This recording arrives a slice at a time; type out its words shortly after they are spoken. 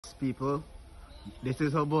People, this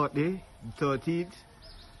is her birthday, the 13th,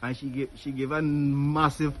 and she gave a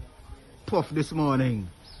massive puff this morning,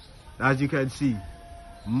 as you can see.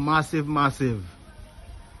 Massive.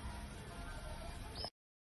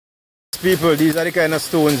 People, these are the kind of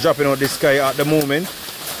stones dropping out the sky at the moment.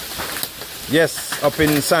 Yes, up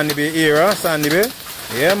in Sandy Bay area, Sandy Bay.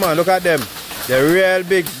 Yeah man, look at them. They're real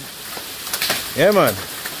big. Yeah man.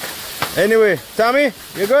 Anyway, Tommy,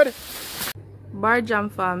 you good? Bar Jam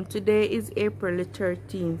fam, today is April the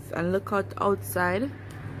 13th and look out outside.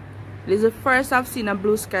 This is the first I've seen a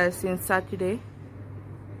blue sky since Saturday.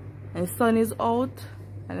 And the sun is out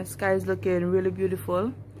and the sky is looking really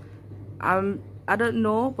beautiful. I don't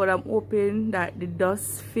know, but I'm hoping that the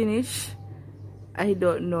dust finish. I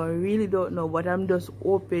don't know, I really don't know, but I'm just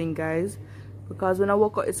hoping, guys, because when I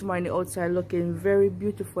woke up this morning, outside looking very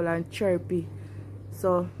beautiful and chirpy.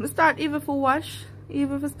 So I start even if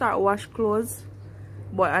I start wash clothes,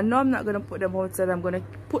 but I know I'm not gonna put them outside. I'm gonna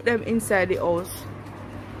put them inside the house.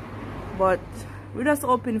 But we're just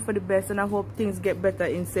hoping for the best, and I hope things get better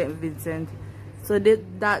in St. Vincent, so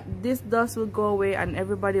that this dust will go away and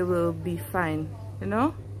everybody will be fine, you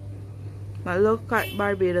know. Now look at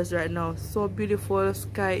Barbados right now, so beautiful.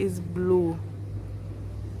 Sky is blue.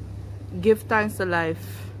 Give thanks to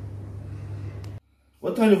life.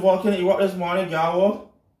 What time you walking? You walk this morning, Gawa?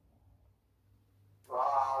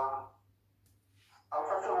 I'm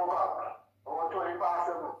first of all, about 20 past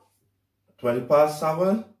 7. 20 past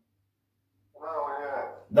 7? No,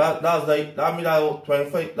 yeah. That's like, that mean that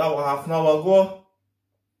 25, that was half an hour ago?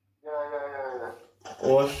 Yeah.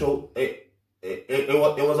 Oh, so it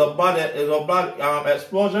was a bad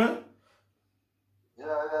explosion? Yeah.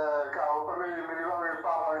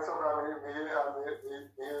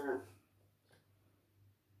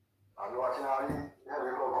 I'm watching all these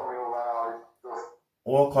people coming over all these.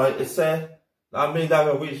 Okay, it said, that means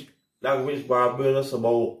that we reach Barbados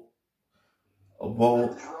about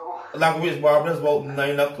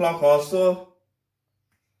 9 o'clock or so.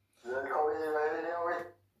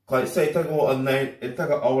 Cause it said it took about it took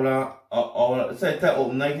an hour, it said it took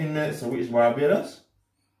about 19 minutes to reach Barbados.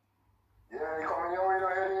 Yeah, they coming here,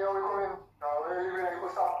 we coming. Now, we're even able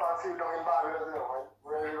to stop and see down in Barbados,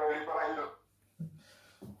 we're behind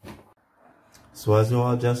you. So as you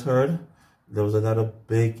all just heard, there was another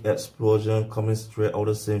big explosion coming straight out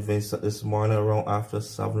of St. Vincent this morning around after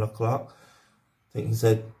 7 o'clock. I think he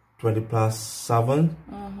said 20 past 7.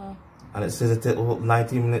 And it says it takes about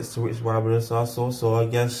 19 minutes to reach Barbados also. So I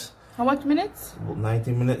guess... How much minutes? About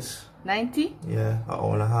 90 minutes. 90? Yeah, an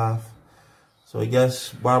hour and a half. So I guess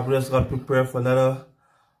Barbados got prepared for another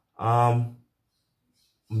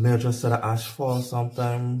major set of ashfall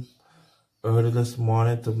sometime early this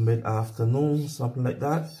morning to mid-afternoon, something like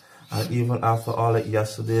that. And even after all like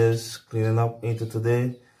yesterday's cleaning up into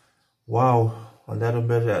today, wow, another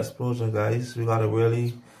major explosion, guys. We gotta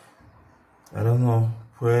really, I don't know,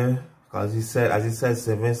 pray. Cause as he said,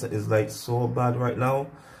 St. Vincent is like so bad right now.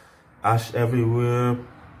 Ash everywhere,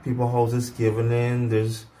 people houses caving in.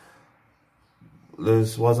 There's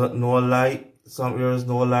wasn't no light. Some areas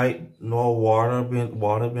no light, no water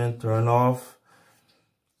being turned off.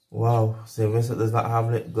 Wow, St. Vincent is not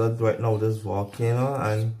having it good right now, this volcano.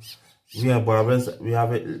 And we in Barbados, we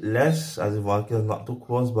have it less as the volcano is not too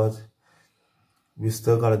close, but we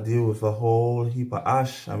still gotta deal with a whole heap of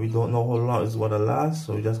ash, and we don't know how long it's gonna last.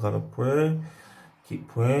 So we just gotta pray, keep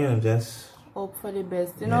praying, and just hope for the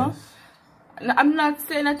best, you know. I'm not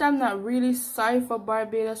saying that I'm not really sorry for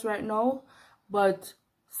Barbados right now, but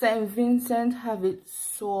St. Vincent have it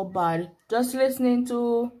so bad. Just listening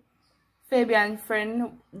to Fabian's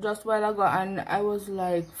friend just a while ago, and I was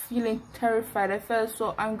like feeling terrified. I felt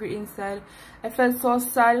so angry inside. I felt so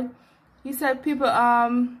sad. He said people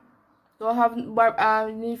don't have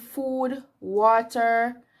need food,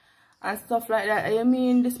 water, and stuff like that. I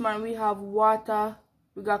mean, this month we have water,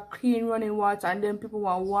 we got clean running water, and then people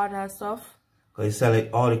want water and stuff. Cause he said like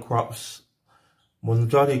all the crops,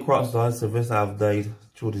 majority of crops down in St. Vincent have died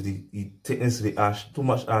through the thickness of the ash. Too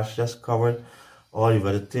much ash just covered all the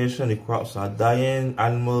vegetation. The crops are dying,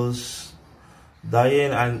 animals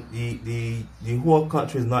dying, and the whole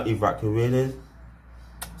country is not evacuated.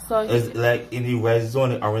 So it's like in the red zone,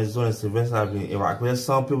 the orange zone, and St. Vincent have been evacuated.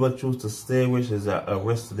 Some people choose to stay, which is a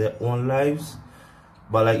risk to their own lives.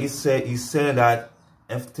 But like he said that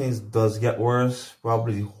if things does get worse,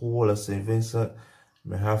 probably the whole of St. Vincent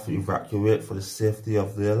may have to evacuate for the safety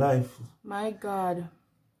of their life. My God.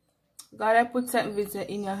 God, I put St. Vincent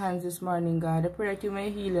in your hands this morning, God. I pray that you may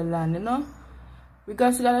heal the land, you know.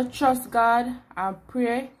 Because you gotta trust God and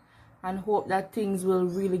pray and hope that things will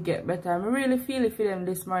really get better. I really feel it for them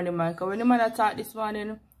this morning, man. Because when the man talked this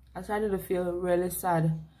morning, I started to feel really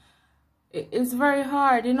sad. It's very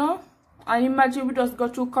hard, you know. And imagine we just go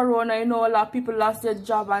through corona, you know, a lot of people lost their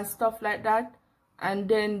job and stuff like that. And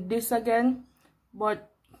then this again.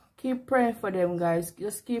 But keep praying for them, guys.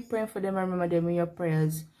 Just keep praying for them and remember them in your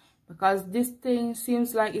prayers. Because this thing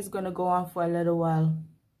seems like it's going to go on for a little while.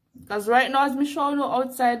 Because right now, as me showing you,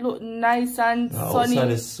 outside look nice and sunny.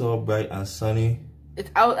 Outside is so bright and sunny.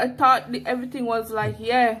 I thought everything was like,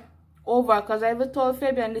 yeah, over. Because I even told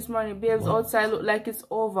Fabian this morning, babes, outside look like it's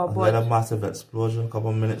over. But we had a massive explosion a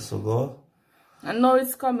couple minutes ago. I know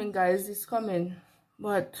it's coming, guys. It's coming.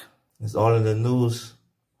 But it's all in the news.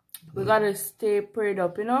 We gotta stay prayed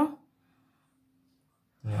up, you know?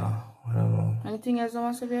 Yeah, I don't know. Anything else I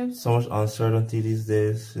want to say? So much uncertainty these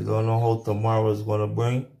days. You don't know how tomorrow is going to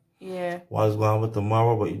bring. Yeah. What is going on with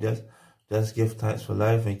tomorrow, but you just give thanks for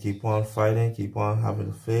life and keep on fighting, keep on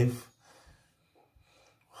having faith.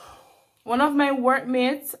 One of my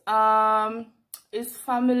workmates, his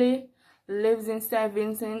family lives in St.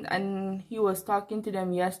 Vincent, and he was talking to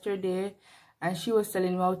them yesterday, and she was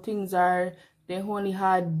telling me how things are. They only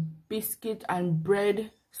had biscuit and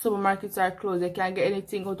bread. Supermarkets are closed. They can't get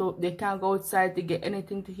anything out. They can't go outside to get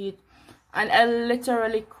anything to eat. And I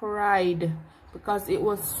literally cried because it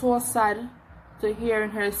was so sad to hear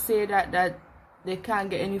her say that they can't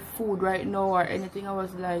get any food right now or anything. I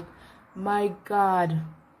was like, my God,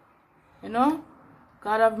 you know,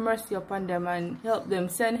 God have mercy upon them and help them.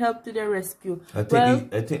 Send help to their rescue. I think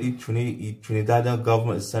the Trinidadian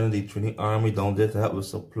government is sending the Trinidad army down there to help with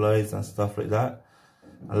supplies and stuff like that.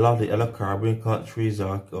 A lot of the other Caribbean countries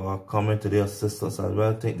are coming to their assistance as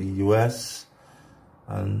well. I think the US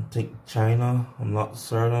and I think China, I'm not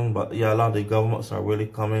certain, but yeah, a lot of the governments are really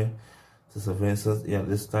coming to St. Vincent. Yeah,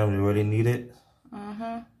 this time they really need it.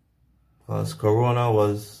 Because Corona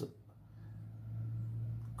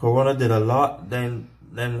did a lot. Then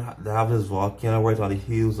they have this volcano right on the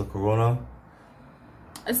heels of Corona.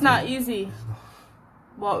 It's not easy.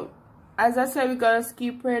 But as I said, we gotta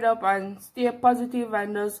keep prayed up and stay positive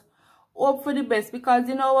and just hope for the best. Because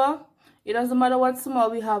you know what? It doesn't matter what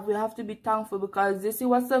small we have to be thankful. Because you see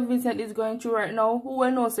what St. Vincent is going through right now. Who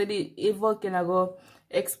will know say the volcano go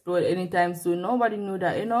explode anytime soon? Nobody knew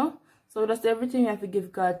that, you know. So that's everything we have to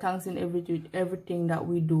give God thanks in everything that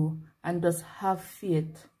we do. And just have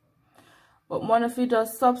faith. But one of you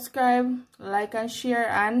just subscribe, like and share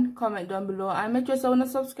and comment down below. And make sure you want to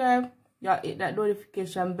subscribe, y'all hit that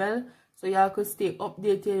notification bell so y'all could stay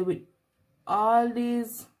updated with all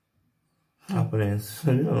these happenings.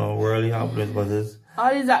 You know, worldly happenings, but it's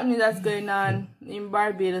all these happenings that's going on in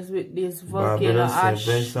Barbados with this volcano ash.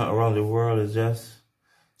 Vincent around the world is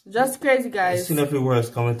just crazy, guys. It seems everywhere is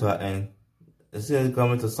coming to an end. It seems it's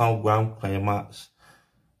coming to some grand climax.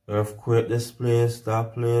 Earthquake, this place,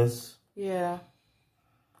 that place. Yeah.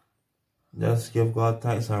 Just give God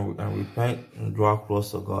thanks and repent and draw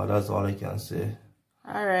close to God. That's all I can say.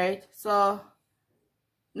 Alright, so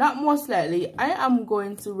not most likely, I am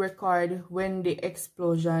going to record when the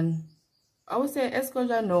explosion, I would say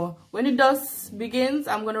explosion, no. When it does begins,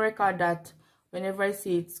 I'm going to record that whenever I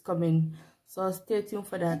see it's coming. So stay tuned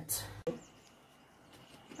for that.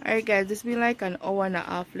 Alright guys, it's been like an hour and a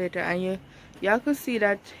half later and y'all can see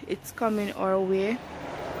that it's coming our way.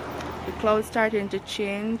 The clouds starting to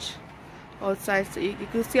change outside, so you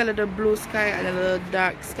can see a little blue sky and a little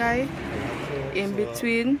dark sky in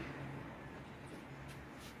between.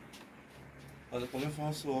 Are they coming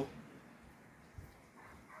from so?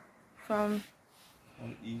 From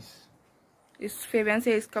east. It's Fabian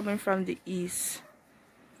says it's coming from the east.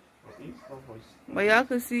 But y'all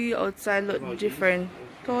can see outside look different,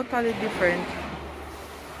 totally different.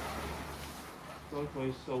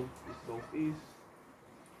 Going south, southeast.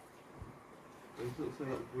 It looks like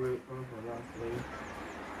a great from last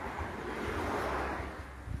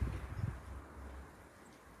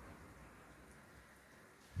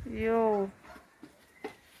day. Yo.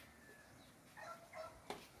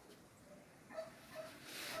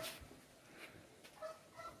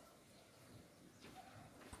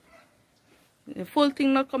 The full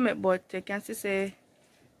thing not come up, but you can see say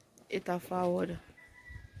it a forward.